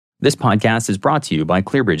This podcast is brought to you by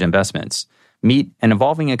ClearBridge Investments. Meet an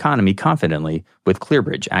evolving economy confidently with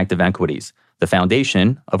ClearBridge Active Equities, the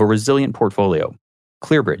foundation of a resilient portfolio.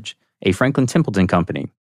 ClearBridge, a Franklin Templeton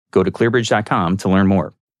company. Go to clearbridge.com to learn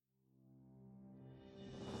more.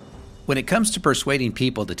 When it comes to persuading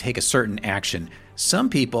people to take a certain action,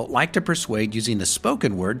 some people like to persuade using the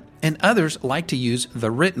spoken word, and others like to use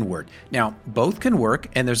the written word. Now, both can work,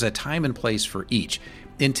 and there's a time and place for each.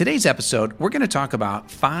 In today's episode, we're going to talk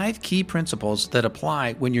about 5 key principles that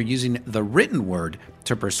apply when you're using the written word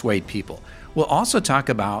to persuade people. We'll also talk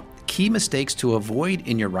about key mistakes to avoid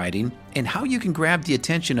in your writing and how you can grab the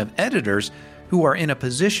attention of editors who are in a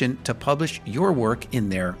position to publish your work in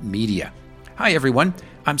their media. Hi, everyone.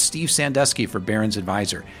 I'm Steve Sandusky for Barron's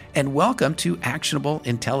Advisor, and welcome to Actionable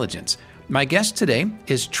Intelligence. My guest today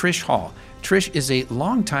is Trish Hall. Trish is a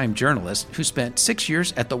longtime journalist who spent 6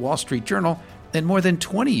 years at the Wall Street Journal and more than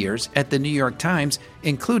 20 years at the New York Times,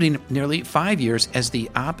 including nearly 5 years as the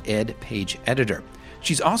op-ed page editor.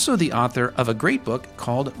 She's also the author of a great book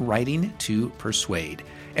called Writing to Persuade.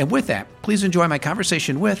 And with that, please enjoy my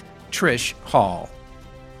conversation with Trish Hall.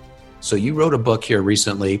 So you wrote a book here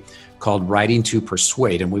recently called Writing to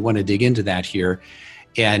Persuade, and we want to dig into that here.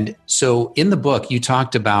 And so in the book, you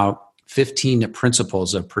talked about 15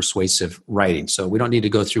 principles of persuasive writing. So we don't need to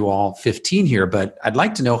go through all 15 here, but I'd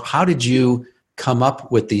like to know, how did you come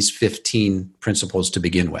up with these 15 principles to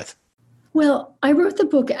begin with? Well, I wrote the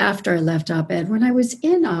book after I left op-ed. When I was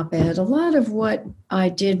in op-ed, a lot of what I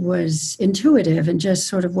did was intuitive and just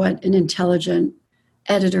sort of what an intelligent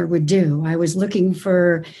editor would do. I was looking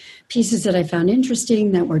for pieces that I found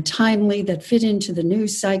interesting, that were timely, that fit into the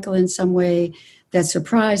news cycle in some way, that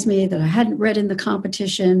surprised me, that I hadn't read in the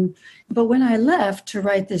competition. But when I left to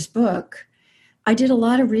write this book, I did a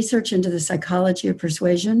lot of research into the psychology of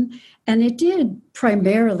persuasion, and it did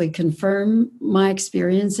primarily confirm my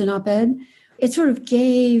experience in op-ed. It sort of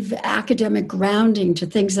gave academic grounding to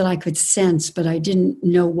things that I could sense, but I didn't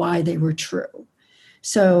know why they were true.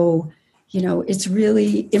 So, it's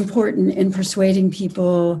really important in persuading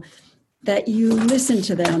people that you listen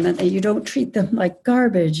to them and that you don't treat them like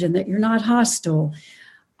garbage and that you're not hostile.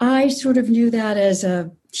 I sort of knew that as a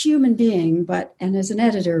human being, and as an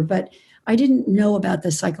editor, but I didn't know about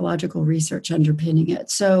the psychological research underpinning it.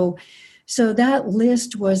 So that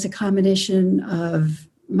list was a combination of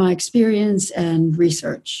my experience and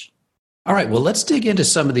research. All right, well, let's dig into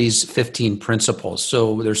some of these 15 principles.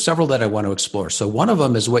 So there's several that I want to explore. So one of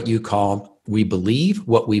them is what you call, we believe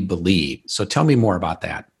what we believe. So tell me more about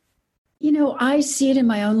that. I see it in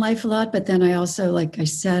my own life a lot, but then I also, like I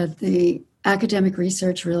said, the academic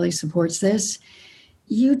research really supports this.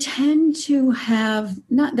 You tend to have,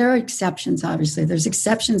 there are exceptions, obviously. There's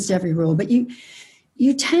exceptions to every rule, but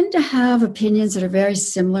you tend to have opinions that are very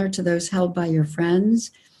similar to those held by your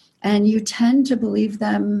friends, and you tend to believe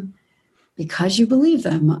them because you believe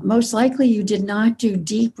them. Most likely you did not do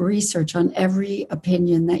deep research on every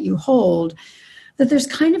opinion that you hold, that there's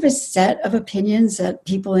kind of a set of opinions that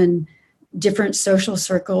people in different social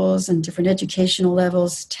circles and different educational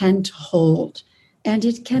levels tend to hold. And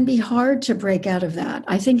it can be hard to break out of that.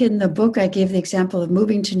 I think in the book, I gave the example of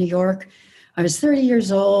moving to New York. I was 30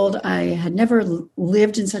 years old. I had never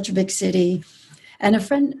lived in such a big city. And a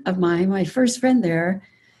friend of mine, my first friend there,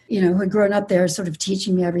 who had grown up there, sort of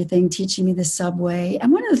teaching me everything, teaching me the subway.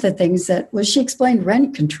 And one of the things she explained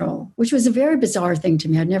rent control, which was a very bizarre thing to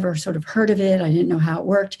me. I'd never sort of heard of it. I didn't know how it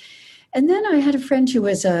worked. And then I had a friend who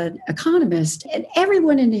was an economist, and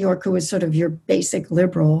everyone in New York who was sort of your basic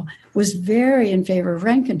liberal was very in favor of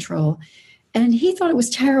rent control. And he thought it was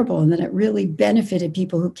terrible and that it really benefited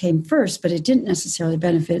people who came first, but it didn't necessarily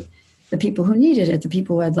benefit the people who needed it, the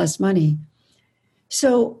people who had less money.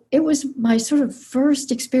 So it was my sort of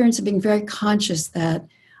first experience of being very conscious that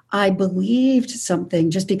I believed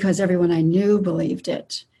something just because everyone I knew believed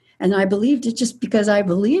it. And I believed it just because I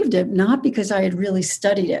believed it, not because I had really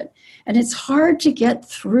studied it. And it's hard to get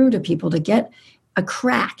through to people, to get a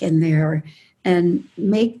crack in there and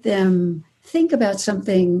make them think about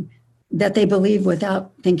something that they believe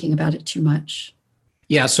without thinking about it too much.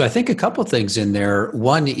 Yeah, so I think a couple things in there.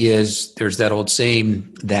 One is, there's that old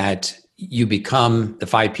saying that you become the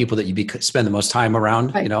 5 people that you spend the most time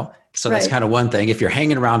around, right. So that's kind of one thing. If you're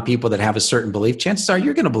hanging around people that have a certain belief, chances are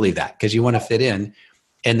you're going to believe that because you want to fit in.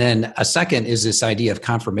 And then a second is this idea of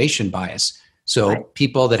confirmation bias. So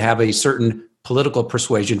people that have a certain political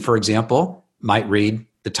persuasion, for example, might read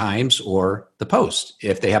the Times or the Post.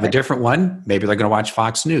 If they have a different one, maybe they're going to watch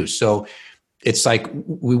Fox News. So it's like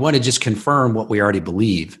we want to just confirm what we already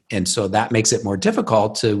believe. And so that makes it more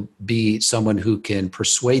difficult to be someone who can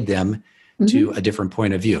persuade them to a different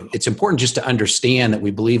point of view. It's important just to understand that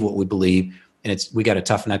we believe what we believe, and we got a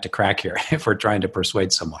tough nut to crack here if we're trying to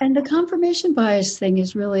persuade someone. And the confirmation bias thing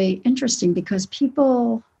is really interesting because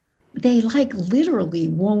people, they literally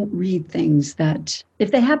won't read things that,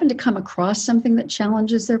 if they happen to come across something that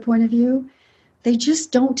challenges their point of view, they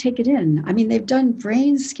just don't take it in. I mean, they've done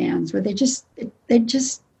brain scans where they just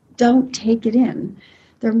don't take it in.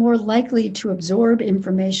 They're more likely to absorb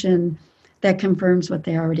information that confirms what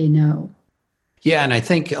they already know. Yeah, and I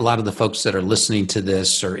think a lot of the folks that are listening to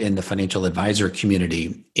this are in the financial advisor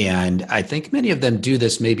community, and I think many of them do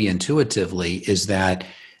this maybe intuitively, is that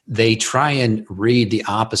they try and read the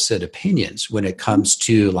opposite opinions when it comes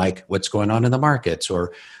to like what's going on in the markets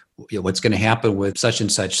or what's going to happen with such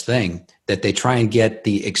and such thing, that they try and get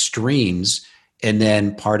the extremes, and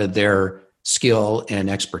then part of their skill and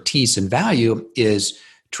expertise and value is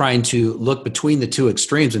trying to look between the two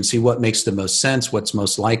extremes and see what makes the most sense, what's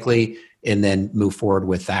most likely, and then move forward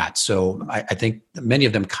with that. So I think many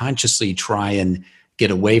of them consciously try and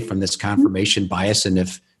get away from this confirmation bias. And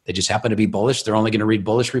if they just happen to be bullish, they're only going to read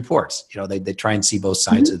bullish reports. They try and see both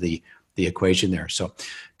sides of the equation there. So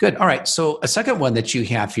good. All right. So a second one that you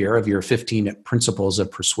have here of your 15 principles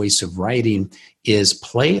of persuasive writing is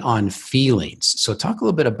play on feelings. So talk a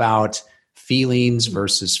little bit about feelings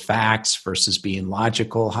versus facts versus being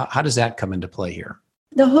logical. How does that come into play here?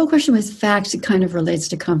 The whole question with facts, it kind of relates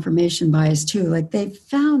to confirmation bias too. Like they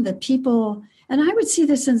found that people, and I would see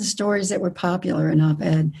this in the stories that were popular in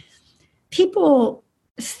op-ed, people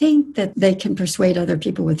think that they can persuade other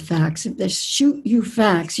people with facts. If they shoot you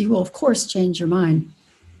facts, you will of course change your mind.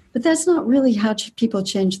 But that's not really how people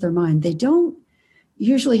change their mind. They don't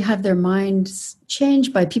usually have their minds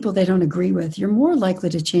changed by people they don't agree with. You're more likely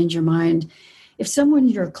to change your mind if someone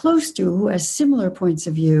you're close to who has similar points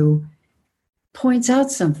of view points out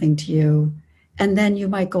something to you, and then you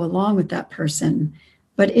might go along with that person.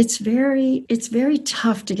 But it's very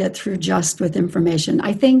tough to get through just with information.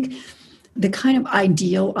 I think the kind of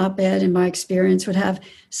ideal op-ed in my experience would have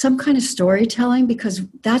some kind of storytelling, because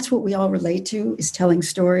that's what we all relate to, is telling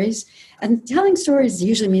stories. And telling stories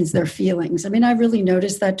usually means their feelings. I mean, I really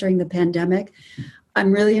noticed that during the pandemic.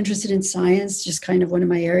 I'm really interested in science, just kind of one of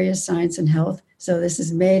my areas, science and health. So this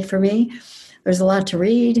is made for me. There's a lot to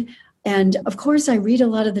read. And of course, I read a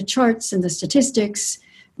lot of the charts and the statistics,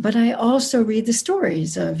 but I also read the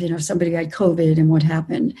stories of, somebody had COVID and what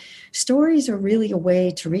happened. Stories are really a way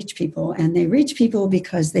to reach people, and they reach people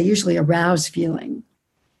because they usually arouse feeling.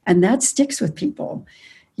 And that sticks with people.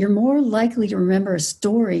 You're more likely to remember a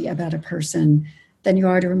story about a person than you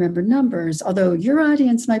are to remember numbers, although your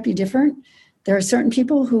audience might be different. There are certain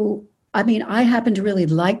people who, I happen to really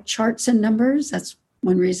like charts and numbers. That's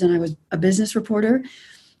one reason I was a business reporter.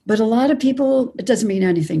 But a lot of people, it doesn't mean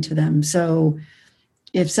anything to them. So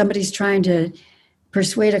if somebody's trying to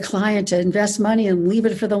persuade a client to invest money and leave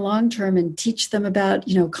it for the long term and teach them about,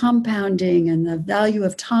 compounding and the value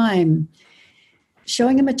of time,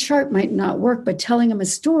 showing them a chart might not work, but telling them a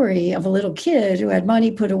story of a little kid who had money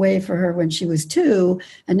put away for her when she was 2,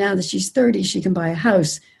 and now that she's 30, she can buy a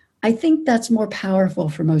house. I think that's more powerful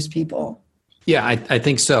for most people. Yeah, I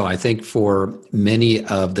think so. I think for many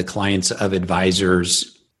of the clients of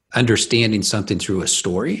advisors, understanding something through a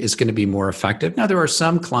story is going to be more effective. Now, there are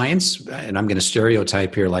some clients, and I'm going to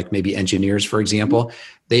stereotype here, like maybe engineers, for example,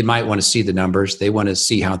 they might want to see the numbers. They want to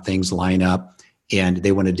see how things line up, and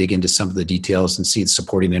they want to dig into some of the details and see the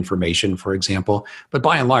supporting information, for example. But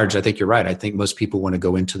by and large, I think you're right. I think most people want to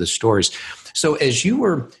go into the stories. So as you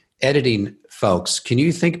were editing folks, can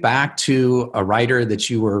you think back to a writer that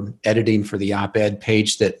you were editing for the op-ed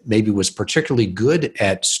page that maybe was particularly good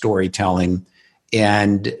at storytelling,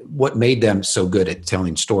 and what made them so good at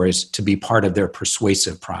telling stories to be part of their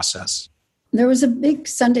persuasive process? There was a big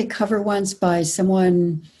Sunday cover once by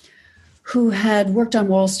someone who had worked on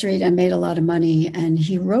Wall Street and made a lot of money, and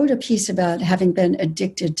he wrote a piece about having been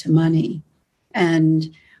addicted to money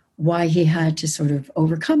and why he had to sort of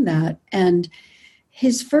overcome that. And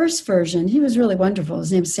his first version, he was really wonderful.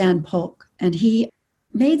 His name's Sam Polk, and he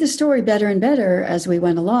made the story better and better as we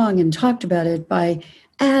went along and talked about it by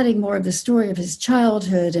adding more of the story of his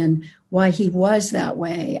childhood and why he was that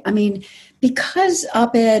way. Because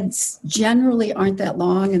op-eds generally aren't that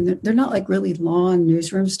long, and they're not like really long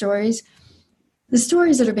newsroom stories, the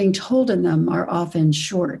stories that are being told in them are often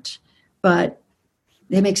short, but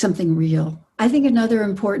they make something real. I think another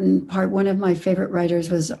important part, one of my favorite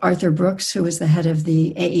writers was Arthur Brooks, who was the head of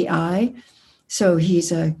the AEI. So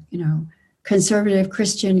he's a, conservative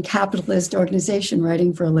Christian capitalist organization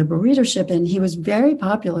writing for a liberal readership. And he was very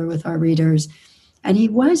popular with our readers. And he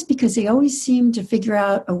was because he always seemed to figure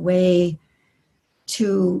out a way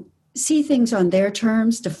to see things on their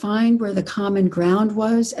terms, define where the common ground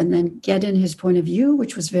was, and then get in his point of view,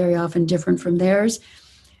 which was very often different from theirs.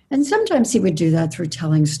 And sometimes he would do that through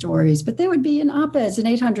telling stories, but they would be in op-eds, in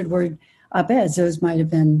 800-word op-eds. Those might have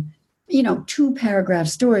been, 2-paragraph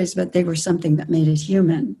stories, but they were something that made it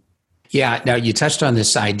human. Yeah. Now, you touched on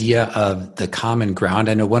this idea of the common ground.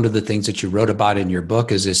 I know one of the things that you wrote about in your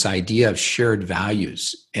book is this idea of shared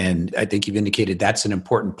values. And I think you've indicated that's an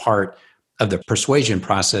important part of the persuasion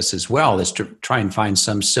process as well, is to try and find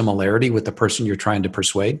some similarity with the person you're trying to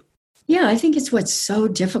persuade. Yeah, I think it's what's so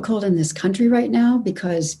difficult in this country right now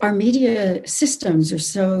because our media systems are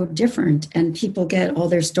so different and people get all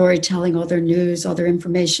their storytelling, all their news, all their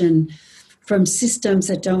information from systems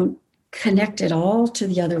that don't connect at all to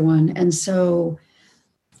the other one. And so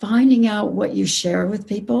finding out what you share with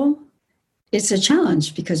people, it's a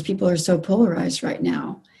challenge because people are so polarized right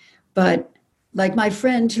now. But like my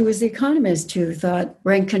friend who was the economist who thought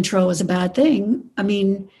rent control was a bad thing,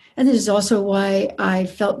 and this is also why I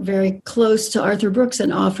felt very close to Arthur Brooks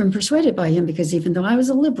and often persuaded by him, because even though I was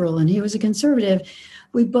a liberal and he was a conservative,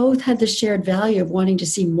 we both had the shared value of wanting to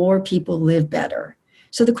see more people live better.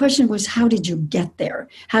 So the question was, how did you get there?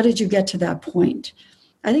 How did you get to that point?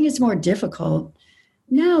 I think it's more difficult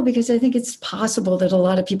now because I think it's possible that a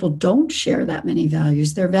lot of people don't share that many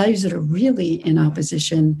values. There are values that are really in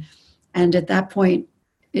opposition. And at that point,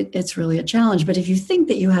 it's really a challenge. But if you think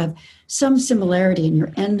that you have some similarity in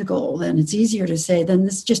your end goal, then it's easier to say, then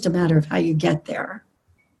it's just a matter of how you get there.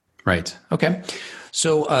 Right. Okay.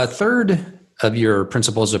 So third of your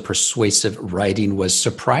principles of persuasive writing was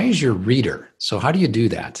surprise your reader. So how do you do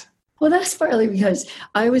that? Well, that's partly because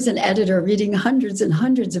I was an editor reading hundreds and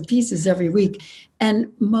hundreds of pieces every week. And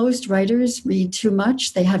most writers read too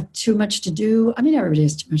much. They have too much to do. Everybody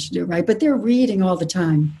has too much to do, right? But they're reading all the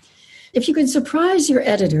time. If you can surprise your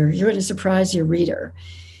editor, you're going to surprise your reader.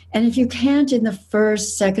 And if you can't in the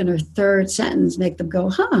first, second, or third sentence make them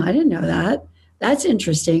go, I didn't know that. That's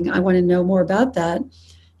interesting. I want to know more about that.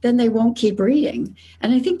 Then they won't keep reading.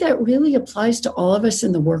 And I think that really applies to all of us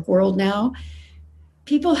in the work world now.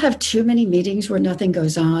 People have too many meetings where nothing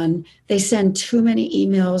goes on. They send too many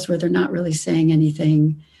emails where they're not really saying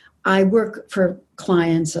anything. I work for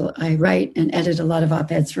clients. So I write and edit a lot of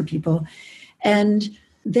op-eds for people. And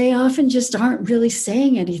they often just aren't really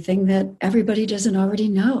saying anything that everybody doesn't already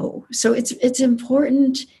know. So it's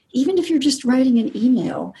important, even if you're just writing an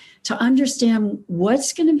email, to understand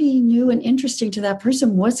what's going to be new and interesting to that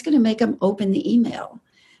person, what's going to make them open the email.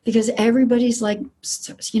 Because everybody's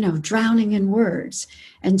drowning in words.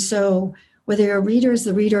 And so whether your reader is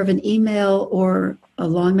the reader of an email or a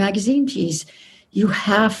long magazine piece, you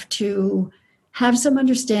have to have some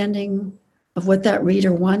understanding of what that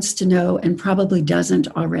reader wants to know and probably doesn't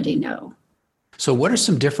already know. So what are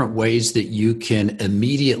some different ways that you can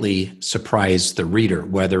immediately surprise the reader,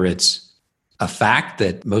 whether it's a fact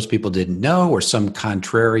that most people didn't know or some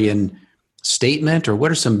contrarian statement, or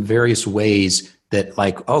what are some various ways that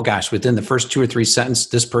within the first 2 or 3 sentences,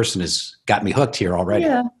 this person has got me hooked here already?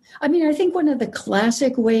 Yeah. I think one of the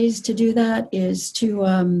classic ways to do that is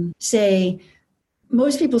to say,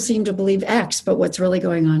 most people seem to believe X, but what's really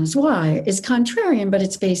going on is Y. It's contrarian, but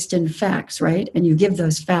it's based in facts, right? And you give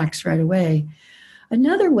those facts right away.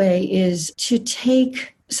 Another way is to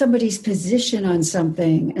take somebody's position on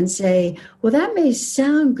something and say, well, that may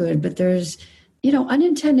sound good, but there's,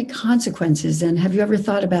 unintended consequences. And have you ever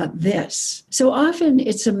thought about this? So often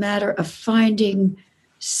it's a matter of finding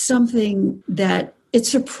something that it's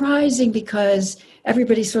surprising because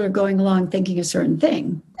everybody's sort of going along thinking a certain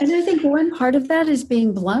thing. And I think one part of that is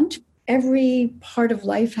being blunt. Every part of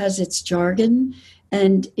life has its jargon.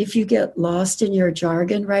 And if you get lost in your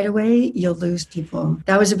jargon right away, you'll lose people.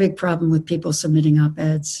 That was a big problem with people submitting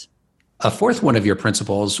op-eds. A fourth one of your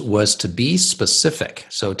principles was to be specific.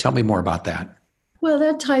 So tell me more about that. Well,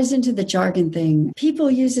 that ties into the jargon thing.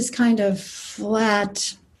 People use this kind of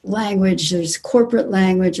flat language. There's corporate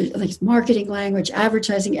language, like marketing language,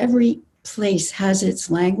 advertising. Every place has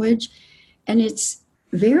its language, and it's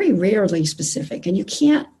very rarely specific, and you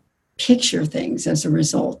can't picture things as a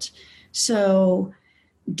result. So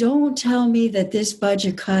don't tell me that this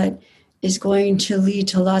budget cut is going to lead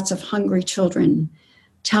to lots of hungry children.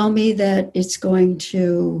 Tell me that it's going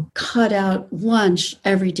to cut out lunch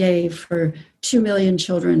every day for 2 million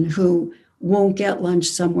children who won't get lunch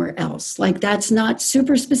somewhere else. That's not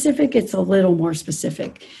super specific. It's a little more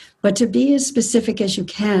specific. But to be as specific as you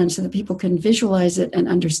can so that people can visualize it and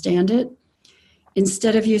understand it,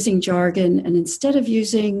 instead of using jargon and instead of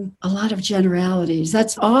using a lot of generalities.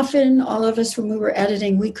 That's often all of us when we were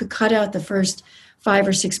editing, we could cut out the first 5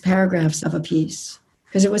 or 6 paragraphs of a piece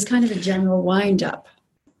because it was kind of a general wind-up.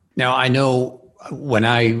 Now, I know when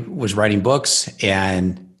I was writing books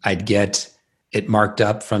and I'd get it marked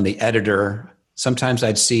up from the editor, sometimes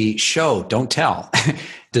I'd see show, don't tell.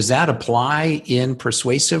 Does that apply in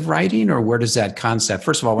persuasive writing, or where does that concept?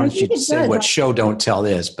 First of all, why don't you say what show, don't tell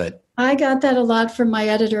is? But I got that a lot from my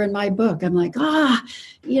editor in my book. I'm like,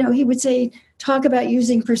 he would say, talk about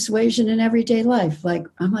using persuasion in everyday life.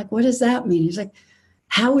 I'm like, what does that mean? He's like,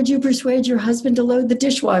 how would you persuade your husband to load the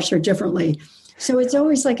dishwasher differently? So it's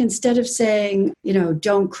always like, instead of saying,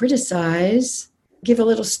 don't criticize, give a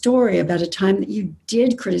little story about a time that you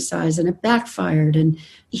did criticize and it backfired. And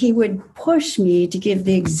he would push me to give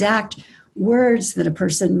the exact words that a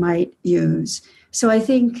person might use. So I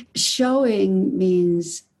think showing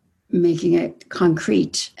means making it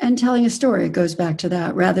concrete and telling a story. It goes back to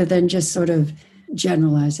that rather than just sort of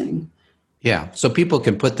generalizing. Yeah. So people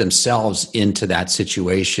can put themselves into that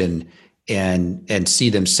situation and see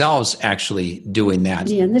themselves actually doing that.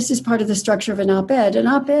 Yeah, and this is part of the structure of an op-ed. An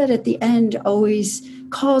op-ed at the end always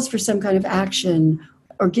calls for some kind of action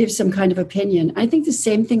or gives some kind of opinion. I think the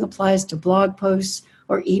same thing applies to blog posts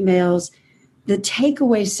or emails. The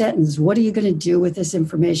takeaway sentence, what are you going to do with this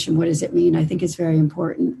information? What does it mean? I think is very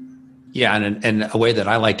important. Yeah, and a way that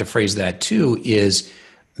I like to phrase that too is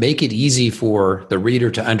make it easy for the reader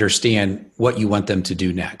to understand what you want them to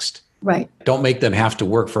do next. Right. Don't make them have to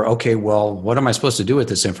work for, okay, well, what am I supposed to do with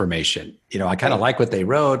this information? I kind of like what they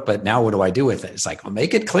wrote, but now what do I do with it? It's like, well,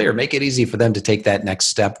 make it clear, make it easy for them to take that next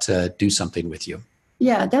step to do something with you.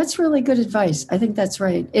 Yeah, that's really good advice. I think that's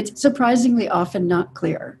right. It's surprisingly often not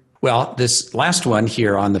clear. Well, this last one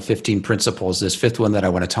here on the 15 principles, this fifth one that I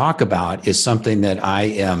want to talk about is something that I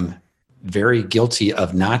am very guilty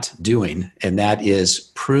of not doing, and that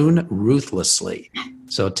is prune ruthlessly.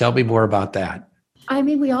 So tell me more about that. I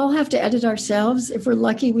mean, we all have to edit ourselves. If we're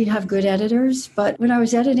lucky, we have good editors. But when I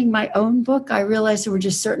was editing my own book, I realized there were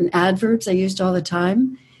just certain adverbs I used all the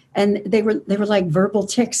time. And they were like verbal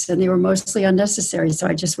tics, and they were mostly unnecessary. So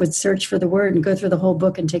I just would search for the word and go through the whole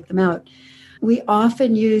book and take them out. We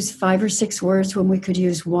often use 5 or 6 words when we could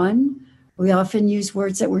use 1. We often use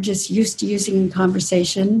words that we're just used to using in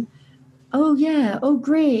conversation. Oh, yeah. Oh,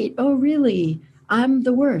 great. Oh, really? I'm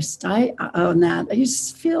the worst. I own that. I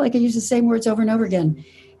just feel like I use the same words over and over again.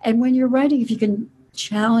 And when you're writing, if you can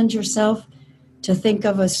challenge yourself to think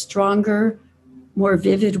of a stronger, more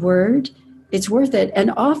vivid word, it's worth it.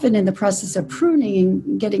 And often in the process of pruning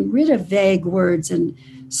and getting rid of vague words and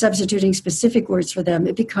substituting specific words for them,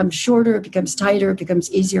 it becomes shorter, it becomes tighter, it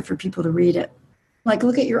becomes easier for people to read it. Like,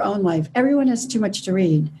 look at your own life. Everyone has too much to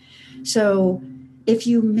read. So if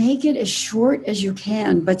you make it as short as you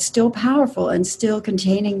can, but still powerful and still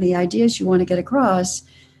containing the ideas you want to get across,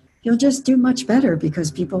 you'll just do much better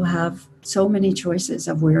because people have so many choices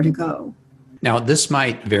of where to go. Now, this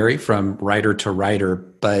might vary from writer to writer,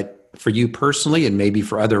 but for you personally, and maybe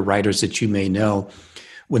for other writers that you may know,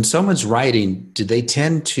 when someone's writing, do they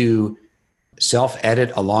tend to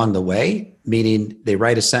self-edit along the way? Meaning they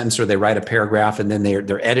write a sentence or they write a paragraph and then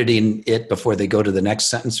they're editing it before they go to the next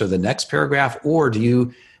sentence or the next paragraph? Or do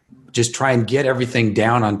you just try and get everything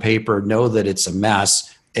down on paper, know that it's a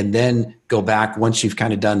mess, and then go back once you've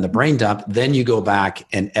kind of done the brain dump, then you go back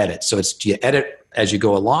and edit? So do you edit as you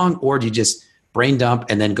go along, or do you just brain dump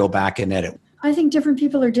and then go back and edit? I think different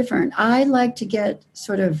people are different. I like to get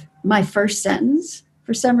sort of my first sentence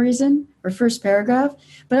for some reason, or first paragraph,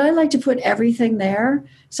 but I like to put everything there.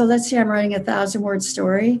 So let's say I'm writing a 1,000-word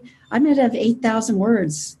story. I might have 8,000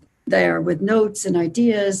 words there with notes and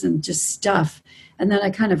ideas and just stuff. And then I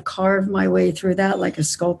kind of carve my way through that like a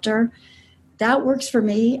sculptor. That works for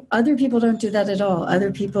me. Other people don't do that at all.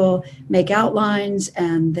 Other people make outlines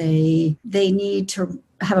and they need to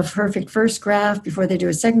have a perfect first graph before they do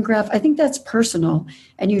a second graph. I think that's personal,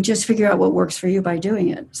 and you just figure out what works for you by doing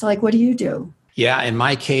it. So like, what do you do? Yeah, in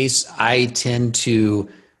my case, I tend to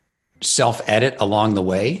self-edit along the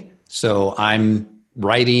way. So I'm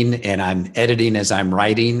writing and I'm editing as I'm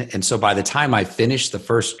writing. And so by the time I finish the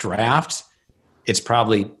first draft, it's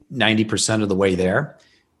probably 90% of the way there.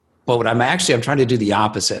 But what I'm trying to do the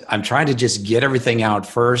opposite. I'm trying to just get everything out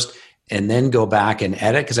first and then go back and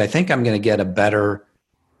edit, because I think I'm going to get a better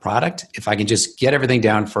product if I can just get everything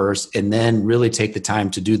down first and then really take the time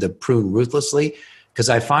to do the prune ruthlessly. Because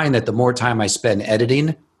I find that the more time I spend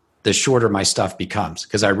editing, the shorter my stuff becomes.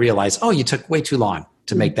 Because I realize, oh, you took way too long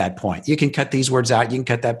to make that point. You can cut these words out. You can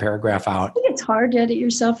cut that paragraph out. I think it's hard to edit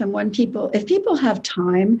yourself. And if people have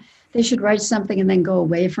time, they should write something and then go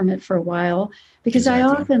away from it for a while. Because exactly.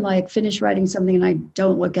 I often finish writing something and I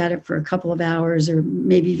don't look at it for a couple of hours or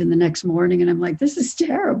maybe even the next morning. And I'm like, this is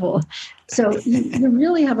terrible. So you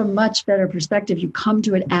really have a much better perspective. You come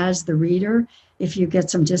to it as the reader if you get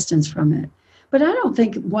some distance from it. But I don't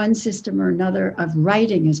think one system or another of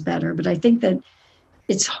writing is better, but I think that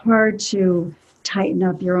it's hard to tighten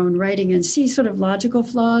up your own writing and see sort of logical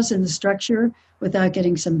flaws in the structure without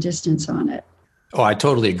getting some distance on it. Oh, I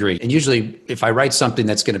totally agree. And usually if I write something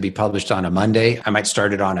that's going to be published on a Monday, I might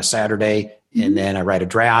start it on a Saturday and then I write a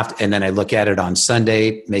draft and then I look at it on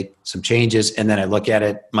Sunday, make some changes. And then I look at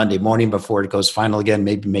it Monday morning before it goes final again,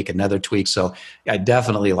 maybe make another tweak. So I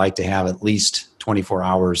definitely like to have at least 24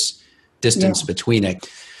 hours distance between it.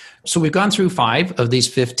 So we've gone through 5 of these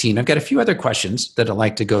 15. I've got a few other questions that I'd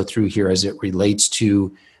like to go through here as it relates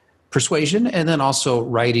to persuasion and then also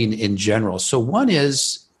writing in general. So one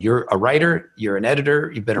is, you're a writer, you're an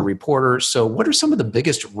editor, you've been a reporter. So what are some of the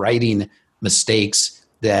biggest writing mistakes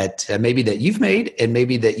that maybe that you've made and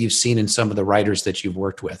maybe that you've seen in some of the writers that you've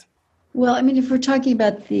worked with? Well, I mean, if we're talking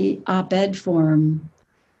about the op-ed form,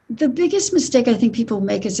 the biggest mistake I think people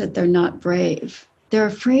make is that they're not brave. They're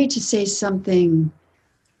afraid to say something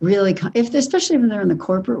really, especially when they're in the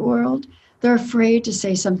corporate world, they're afraid to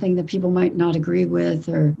say something that people might not agree with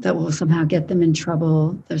or that will somehow get them in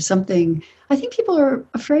trouble. There's something, I think people are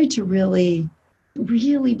afraid to really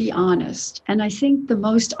be honest. And I think the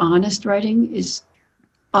most honest writing is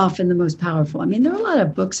often the most powerful. I mean, there are a lot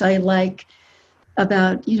of books I like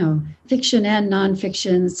about, fiction and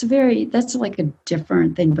nonfiction. That's like a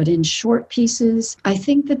different thing. But in short pieces, I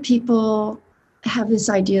think that people have this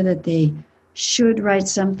idea that they should write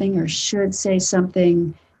something or should say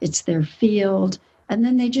something. It's their field. And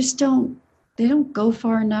then they just don't go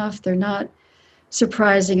far enough. They're not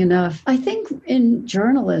surprising enough. I think in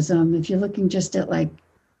journalism, if you're looking just at like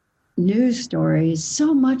news stories,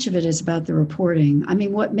 so much of it is about the reporting. I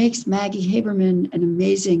mean, what makes Maggie Haberman an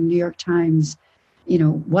amazing New York Times,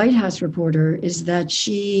 White House reporter is that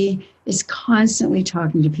she is constantly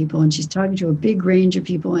talking to people and she's talking to a big range of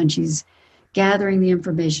people and she's gathering the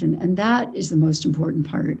information. And that is the most important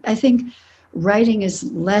part. I think writing is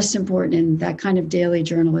less important in that kind of daily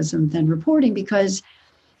journalism than reporting because,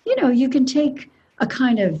 you can take a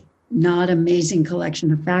kind of not amazing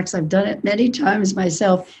collection of facts. I've done it many times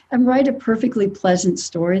myself and write a perfectly pleasant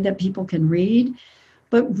story that people can read.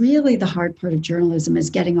 But really the hard part of journalism is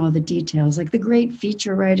getting all the details. Like the great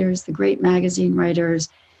feature writers, the great magazine writers,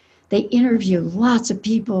 they interview lots of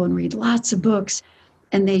people and read lots of books,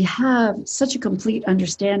 and they have such a complete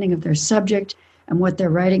understanding of their subject and what they're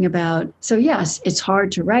writing about. So yes, it's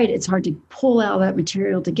hard to write. It's hard to pull all that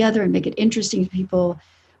material together and make it interesting to people.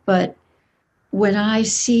 But when I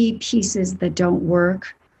see pieces that don't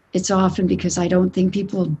work, it's often because I don't think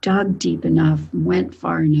people dug deep enough, went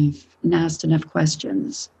far enough, and asked enough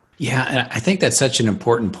questions. Yeah, and I think that's such an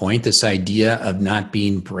important point, this idea of not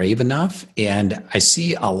being brave enough. And I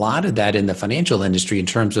see a lot of that in the financial industry in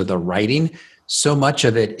terms of the writing. So much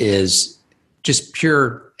of it is just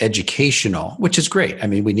pure educational, which is great. I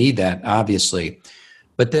mean, we need that, obviously.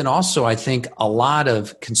 But then also, I think a lot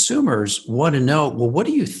of consumers want to know, well, what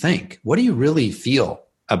do you think? What do you really feel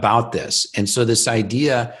about this? And so this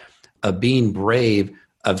idea of being brave,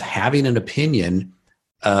 of having an opinion,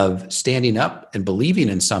 of standing up and believing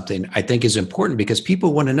in something, I think is important because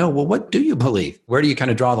people want to know, well, what do you believe? Where do you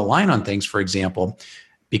kind of draw the line on things, for example?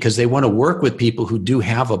 Because they want to work with people who do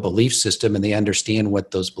have a belief system and they understand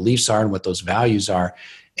what those beliefs are and what those values are.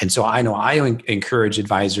 And so I know I encourage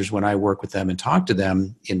advisors when I work with them and talk to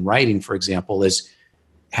them in writing, for example, is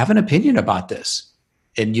have an opinion about this.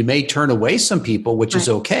 And you may turn away some people, which is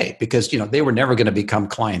okay because, they were never going to become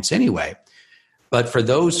clients anyway. But for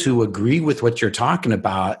those who agree with what you're talking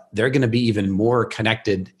about, they're going to be even more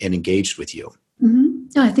connected and engaged with you. Mm-hmm.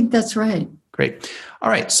 Yeah, I think that's right. Great. All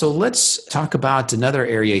right. So let's talk about another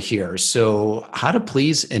area here. So how to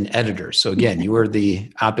please an editor. So again, you were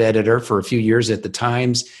the op editor for a few years at the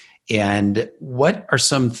Times. And what are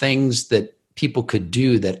some things that people could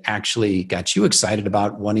do that actually got you excited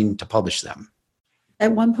about wanting to publish them?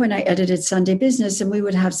 At one point, I edited Sunday Business, and we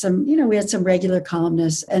would have some, we had some regular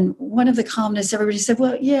columnists. And one of the columnists, everybody said,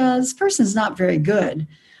 well, yeah, this person's not very good.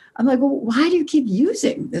 I'm like, well, why do you keep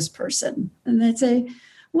using this person? And they'd say,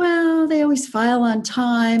 well, they always file on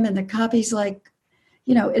time, and the copy's like,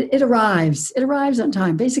 it arrives. It arrives on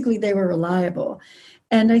time. Basically, they were reliable.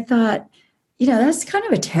 And I thought, that's kind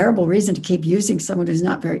of a terrible reason to keep using someone who's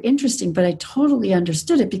not very interesting. But I totally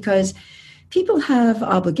understood it because people have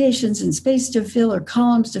obligations and space to fill or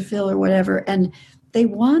columns to fill or whatever, and they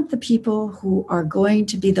want the people who are going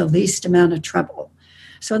to be the least amount of trouble.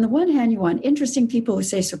 So on the one hand, you want interesting people who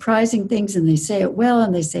say surprising things and they say it well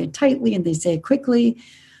and they say it tightly and they say it quickly,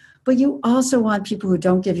 but you also want people who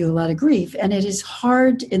don't give you a lot of grief. And it is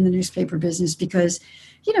hard in the newspaper business because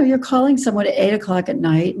you're calling someone at 8 o'clock at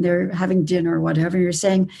night and they're having dinner or whatever. You're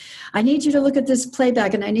saying, I need you to look at this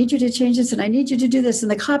playback and I need you to change this and I need you to do this.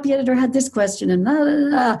 And the copy editor had this question and blah, blah,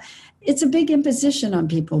 blah. It's a big imposition on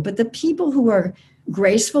people. But the people who are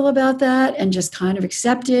graceful about that and just kind of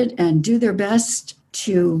accept it and do their best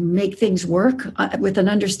to make things work with an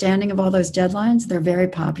understanding of all those deadlines, they're very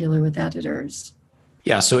popular with editors.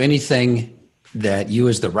 Yeah. So anything that you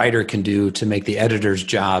as the writer can do to make the editor's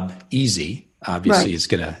job easy, obviously is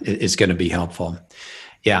gonna be helpful.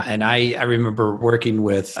 Yeah. And I remember working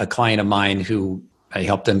with a client of mine who I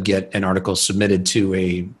helped them get an article submitted to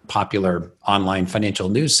a popular online financial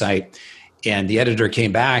news site. And the editor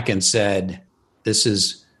came back and said, this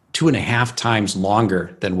is 2.5 times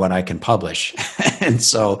longer than what I can publish. And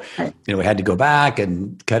so, we had to go back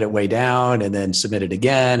and cut it way down and then submit it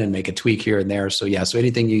again and make a tweak here and there. So so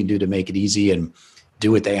anything you can do to make it easy and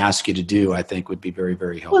do what they ask you to do, I think would be very,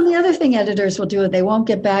 very helpful. Well, the other thing editors will do is they won't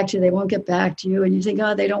get back to you. And you think,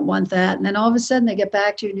 oh, they don't want that. And then all of a sudden they get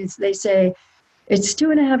back to you and they say, it's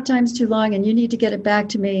 2.5 times too long and you need to get it back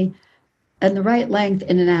to me at the right length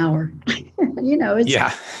in an hour.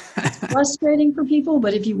 It's frustrating for people,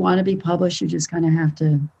 but if you want to be published, you just kind of have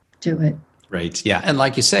to do it. Right. Yeah. And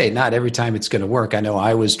like you say, not every time it's going to work. I know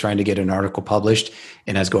I was trying to get an article published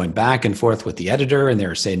and I was going back and forth with the editor and they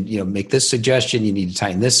were saying, make this suggestion, you need to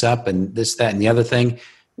tighten this up and this, that, and the other thing.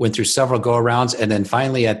 Went through several go arounds. And then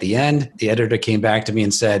finally at the end, the editor came back to me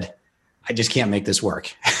and said, I just can't make this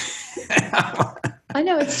work. I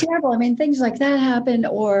know, it's terrible. I mean, things like that happen,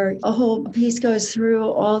 or a whole piece goes through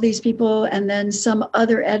all these people, and then some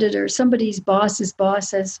other editor, somebody's boss's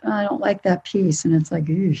boss says, I don't like that piece. And it's like,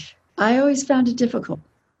 oosh. I always found it difficult.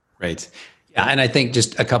 Right. Yeah. And I think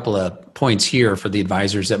just a couple of points here for the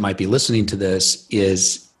advisors that might be listening to this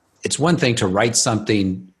is it's one thing to write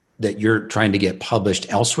something that you're trying to get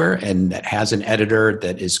published elsewhere and that has an editor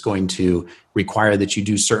that is going to require that you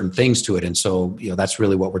do certain things to it. And so, that's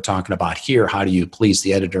really what we're talking about here. How do you please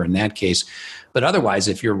the editor in that case? But otherwise,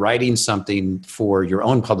 if you're writing something for your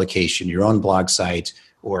own publication, your own blog site,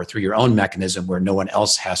 or through your own mechanism where no one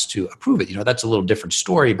else has to approve it, that's a little different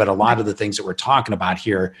story. But a lot of the things that we're talking about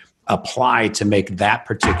here apply to make that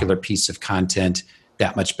particular piece of content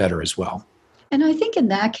that much better as well. And I think in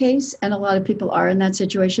that case, and a lot of people are in that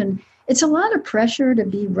situation, it's a lot of pressure to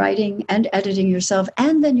be writing and editing yourself,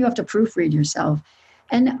 and then you have to proofread yourself.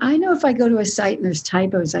 And I know if I go to a site and there's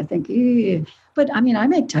typos, I think, ew. But I mean, I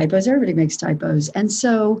make typos, everybody makes typos. And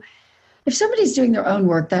so if somebody's doing their own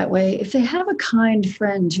work that way, if they have a kind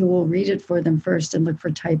friend who will read it for them first and look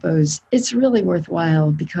for typos, it's really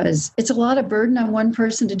worthwhile because it's a lot of burden on one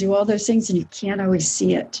person to do all those things and you can't always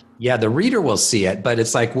see it. Yeah, the reader will see it, but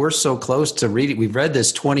it's like we're so close to reading. We've read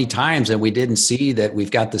this 20 times and we didn't see that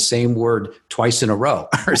we've got the same word twice in a row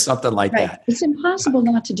or something like that. It's impossible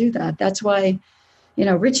not to do that. That's why,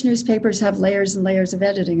 rich newspapers have layers and layers of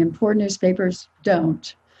editing and poor newspapers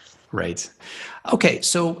don't. Right. Okay.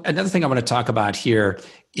 So another thing I want to talk about here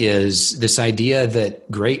is this idea that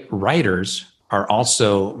great writers are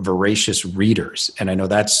also voracious readers. And I know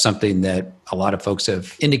that's something that a lot of folks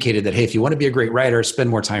have indicated that, hey, if you want to be a great writer, spend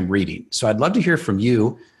more time reading. So I'd love to hear from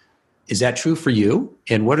you. Is that true for you?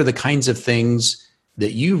 And what are the kinds of things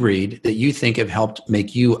that you read that you think have helped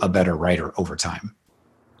make you a better writer over time?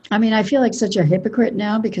 I mean, I feel like such a hypocrite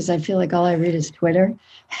now because I feel like all I read is Twitter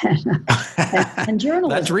and journalism.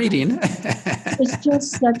 That's reading. It's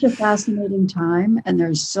just such a fascinating time, and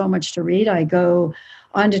there's so much to read. I go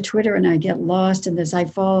onto Twitter and I get lost in this. I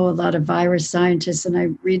follow a lot of virus scientists and I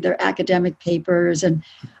read their academic papers, and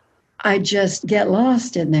I just get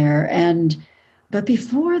lost in there. But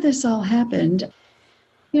before this all happened,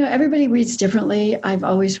 everybody reads differently. I've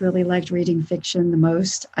always really liked reading fiction the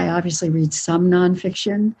most. I obviously read some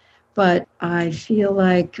nonfiction, but I feel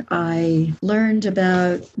like I learned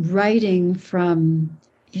about writing from,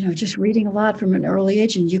 just reading a lot from an early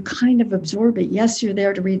age, and you kind of absorb it. Yes, you're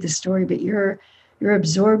there to read the story, but you're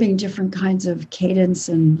absorbing different kinds of cadence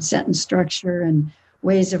and sentence structure and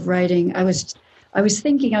ways of writing. I was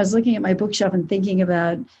looking at my bookshelf and thinking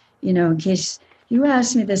about, in case you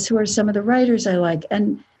asked me this, who are some of the writers I like?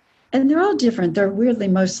 And they're all different. They're weirdly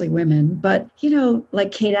mostly women. But,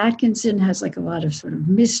 like Kate Atkinson has like a lot of sort of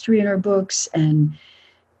mystery in her books. And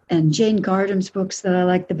Jane Gardam's books that I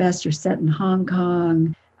like the best are set in Hong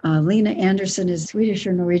Kong. Lena Anderson is Swedish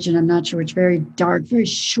or Norwegian, I'm not sure which, very dark, very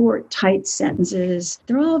short, tight sentences.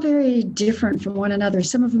 They're all very different from one another.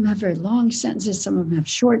 Some of them have very long sentences. Some of them have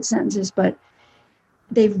short sentences. But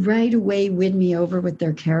they right away win me over with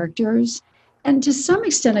their characters. And to some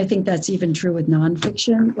extent, I think that's even true with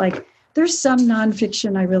nonfiction. Like, there's some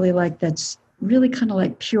nonfiction I really like that's really kind of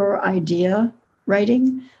like pure idea.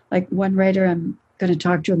 writing. Like one writer, I'm going to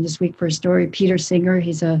talk to him this week for a story, Peter Singer.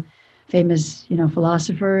 He's a famous,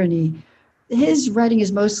 philosopher, and his writing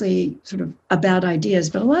is mostly sort of about ideas,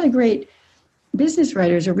 but a lot of great business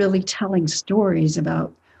writers are really telling stories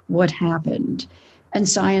about what happened. And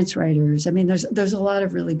science writers. I mean, there's a lot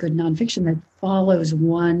of really good nonfiction that follows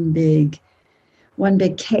one big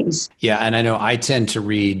case. Yeah, and I know I tend to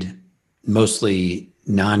read mostly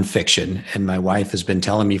nonfiction, and my wife has been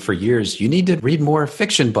telling me for years, you need to read more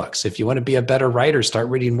fiction books. If you want to be a better writer, start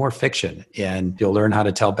reading more fiction and you'll learn how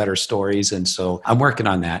to tell better stories. And so I'm working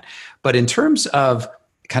on that. But in terms of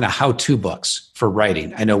kind of how-to books for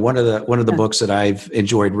writing, I know one of the books that I've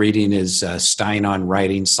enjoyed reading is Stein on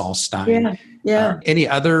Writing, Saul Stein. Yeah. Any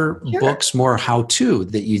other books, more how-to,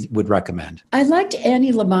 that you would recommend? I liked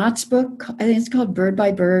Annie Lamott's book. I think it's called Bird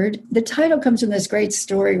by Bird. The title comes from this great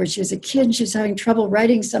story where she was a kid and she was having trouble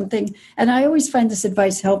writing something. And I always find this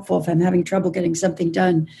advice helpful if I'm having trouble getting something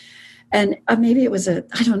done. And maybe it was I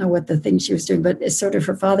don't know what the thing she was doing, but it's sort of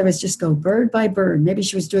her father was just go bird by bird. Maybe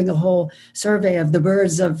she was doing a whole survey of the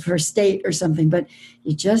birds of her state or something, but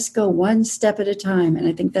you just go one step at a time. And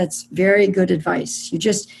I think that's very good advice.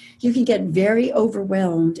 You can get very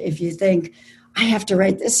overwhelmed if you think, I have to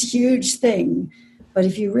write this huge thing. But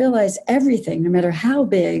if you realize everything, no matter how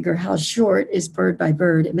big or how short, is bird by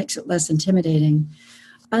bird, it makes it less intimidating.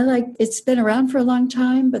 It's been around for a long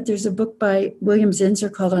time, but there's a book by William Zinsser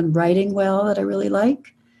called On Writing Well that I really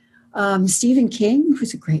like. Stephen King,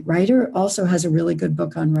 who's a great writer, also has a really good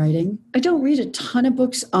book on writing. I don't read a ton of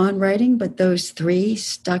books on writing, but those three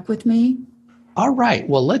stuck with me. All right.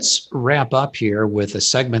 Well, let's wrap up here with a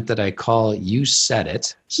segment that I call You Said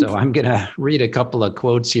It. So I'm going to read a couple of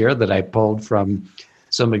quotes here that I pulled from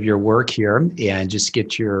some of your work here and just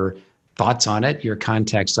get your thoughts on it, your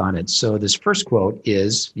context on it. So this first quote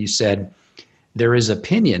is, you said, there is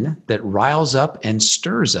opinion that riles up and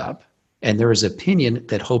stirs up, and there is opinion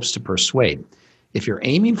that hopes to persuade. If you're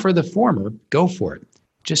aiming for the former, go for it.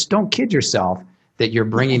 Just don't kid yourself that you're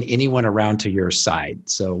bringing anyone around to your side.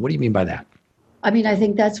 So what do you mean by that? I mean, I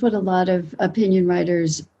think that's what a lot of opinion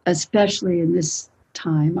writers, especially in this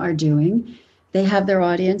time, are doing. They have their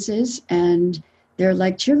audiences and they're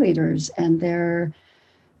like cheerleaders and they're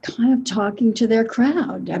kind of talking to their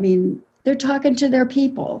crowd. I mean, they're talking to their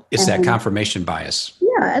people. It's that confirmation bias.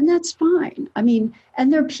 Yeah, and that's fine. I mean,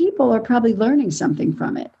 and their people are probably learning something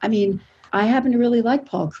from it. I mean, I happen to really like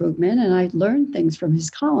Paul Krugman and I learned things from his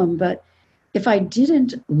column, but if I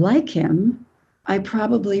didn't like him, I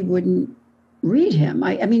probably wouldn't read him.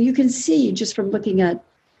 I mean, you can see just from looking at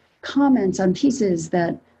comments on pieces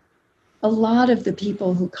that a lot of the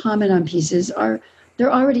people who comment on pieces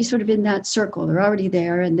they're already sort of in that circle. They're already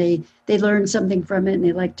there and they learn something from it and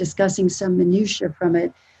they like discussing some minutia from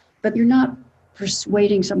it, but you're not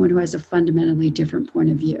persuading someone who has a fundamentally different point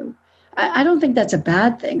of view. I don't think that's a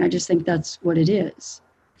bad thing. I just think that's what it is.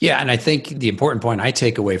 Yeah, and I think the important point I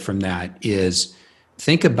take away from that is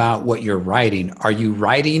think about what you're writing. Are you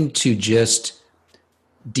writing to just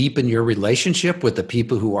deepen your relationship with the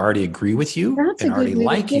people who already agree with you and already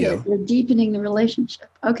like you? You're deepening the relationship.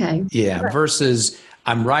 Okay. Yeah, versus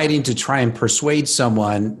I'm writing to try and persuade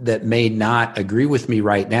someone that may not agree with me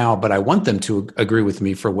right now, but I want them to agree with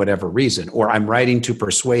me for whatever reason. Or I'm writing to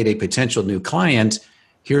persuade a potential new client,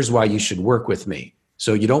 here's why you should work with me.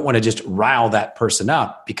 So you don't want to just rile that person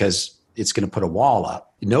up because it's going to put a wall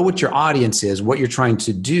up. You know what your audience is, what you're trying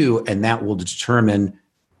to do, and that will determine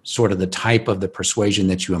sort of the type of the persuasion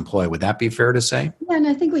that you employ. Would that be fair to say? Yeah, and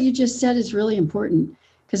I think what you just said is really important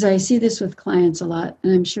because I see this with clients a lot,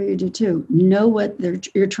 and I'm sure you do too. Know what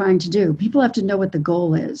you're trying to do. People have to know what the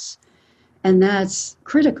goal is, and that's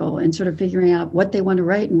critical in sort of figuring out what they want to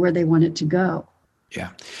write and where they want it to go. Yeah.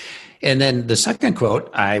 And then the second quote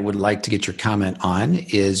I would like to get your comment on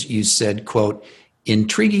is you said, quote,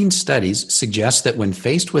 intriguing studies suggest that when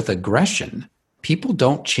faced with aggression, people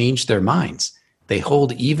don't change their minds. They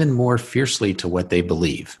hold even more fiercely to what they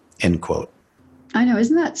believe, end quote. I know,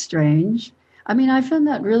 isn't that strange? I mean, I found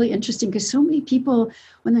that really interesting because so many people,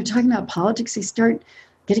 when they're talking about politics, they start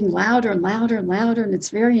getting louder and louder and louder, and it's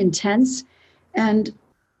very intense, and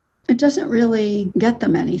it doesn't really get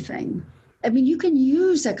them anything. I mean, you can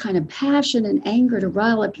use that kind of passion and anger to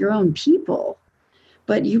rile up your own people,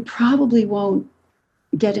 but you probably won't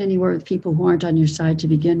get anywhere with people who aren't on your side to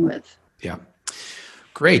begin with. Yeah.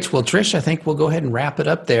 Great. Well, Trish, I think we'll go ahead and wrap it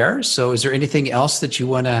up there. So is there anything else that you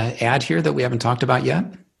want to add here that we haven't talked about yet?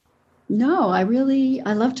 No, I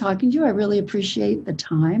love talking to you. I really appreciate the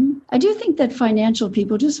time. I do think that financial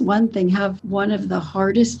people, just one thing, have one of the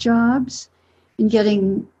hardest jobs in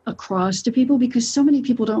getting across to people because so many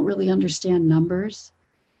people don't really understand numbers.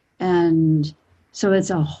 And So it's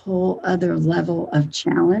a whole other level of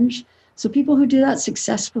challenge. So people who do that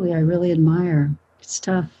successfully, I really admire. It's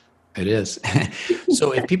tough. It is.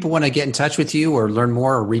 So if people want to get in touch with you or learn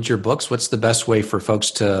more or read your books, what's the best way for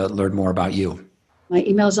folks to learn more about you? My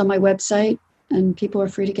email's on my website, and people are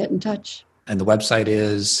free to get in touch. And the website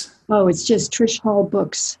is? Oh, it's just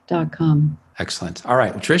trishhallbooks.com. Excellent. All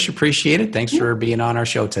right. Well, Trish, appreciate it. Thanks for being on our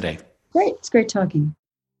show today. Great. It's great talking.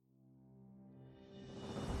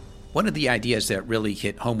 One of the ideas that really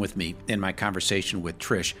hit home with me in my conversation with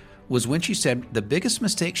Trish was when she said the biggest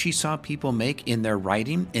mistake she saw people make in their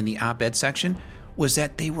writing in the op-ed section was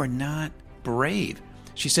that they were not brave.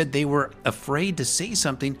 She said they were afraid to say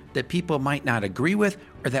something that people might not agree with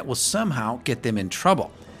or that will somehow get them in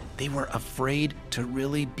trouble. They were afraid to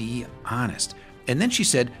really be honest. And then she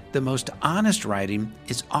said the most honest writing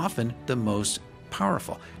is often the most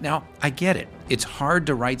powerful. Now, I get it. It's hard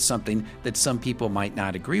to write something that some people might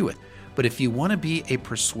not agree with. But if you want to be a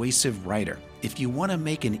persuasive writer, if you want to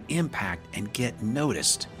make an impact and get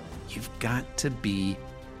noticed, you've got to be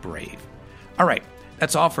brave. All right,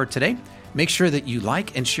 that's all for today. Make sure that you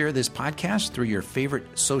like and share this podcast through your favorite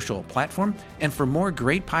social platform. And for more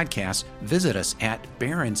great podcasts, visit us at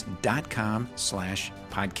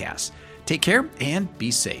barons.com/podcasts. Take care and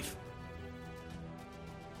be safe.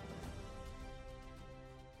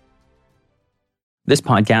 This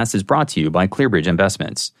podcast is brought to you by ClearBridge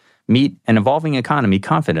Investments. Meet an evolving economy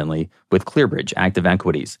confidently with ClearBridge Active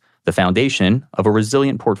Equities, the foundation of a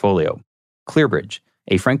resilient portfolio. ClearBridge,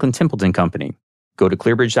 a Franklin Templeton company. Go to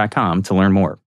clearbridge.com to learn more.